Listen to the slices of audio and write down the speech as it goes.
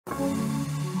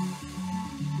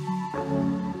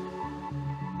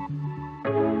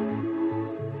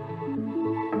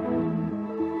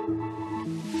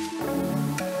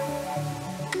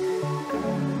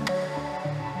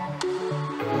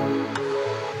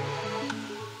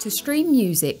To stream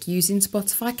music using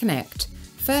Spotify Connect,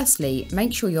 firstly,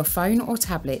 make sure your phone or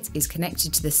tablet is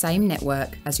connected to the same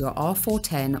network as your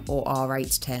R410 or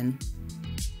R810.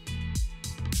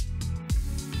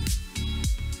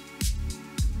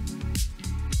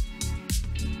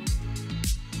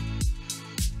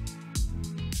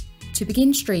 To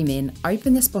begin streaming,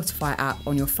 open the Spotify app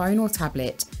on your phone or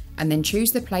tablet and then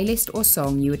choose the playlist or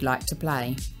song you would like to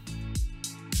play.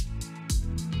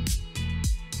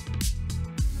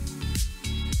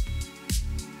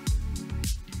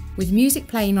 With music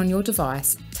playing on your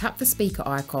device, tap the speaker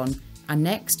icon and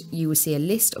next you will see a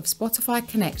list of Spotify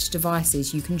Connect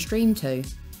devices you can stream to.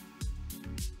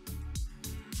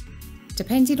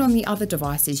 Depending on the other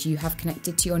devices you have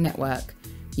connected to your network,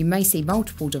 you may see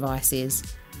multiple devices,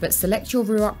 but select your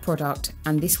Ruark product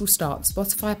and this will start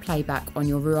Spotify playback on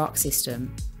your Ruark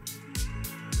system.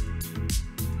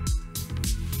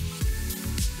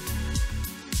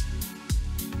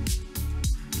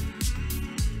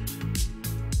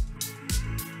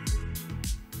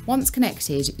 Once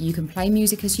connected, you can play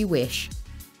music as you wish.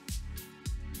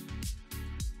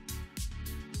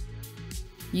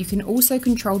 You can also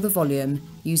control the volume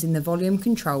using the volume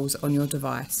controls on your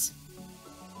device.